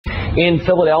In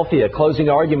Philadelphia, closing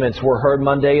arguments were heard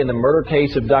Monday in the murder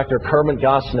case of Dr. Kermit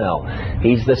Gosnell.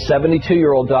 He's the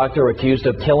 72-year-old doctor accused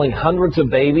of killing hundreds of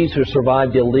babies who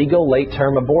survived illegal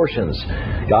late-term abortions.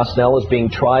 Gosnell is being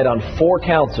tried on 4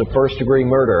 counts of first-degree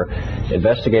murder.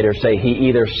 Investigators say he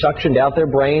either suctioned out their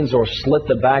brains or slit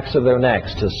the backs of their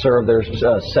necks to sever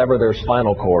their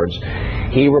spinal cords.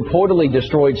 He reportedly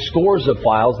destroyed scores of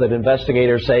files that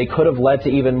investigators say could have led to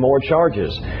even more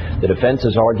charges. The defense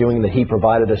is arguing that he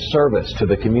provided a service to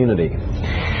the community.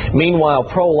 Meanwhile,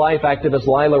 pro-life activist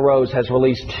Lila Rose has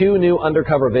released 2 new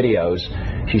undercover videos.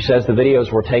 She says the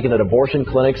videos were taken at abortion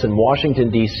clinics in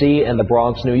Washington, D.C. and the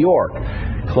Bronx, New York.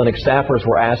 Clinic staffers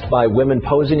were asked by women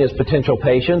posing as potential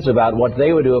patients about what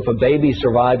they would do if a baby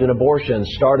survived an abortion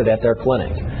started at their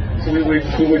clinic. We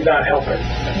would not help her.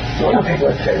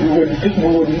 Let's say we wouldn't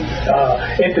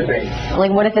intubate.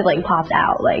 Like, what if it pops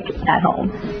out at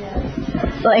home?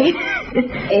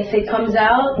 If it comes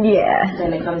out, yeah,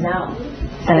 then it comes out.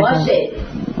 Flush it.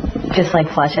 Just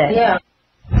flush it. Yeah.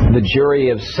 The jury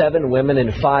of 7 women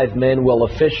and 5 men will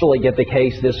officially get the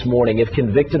case this morning. If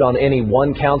convicted on any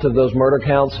one count of those murder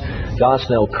counts,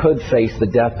 Gosnell could face the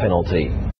death penalty.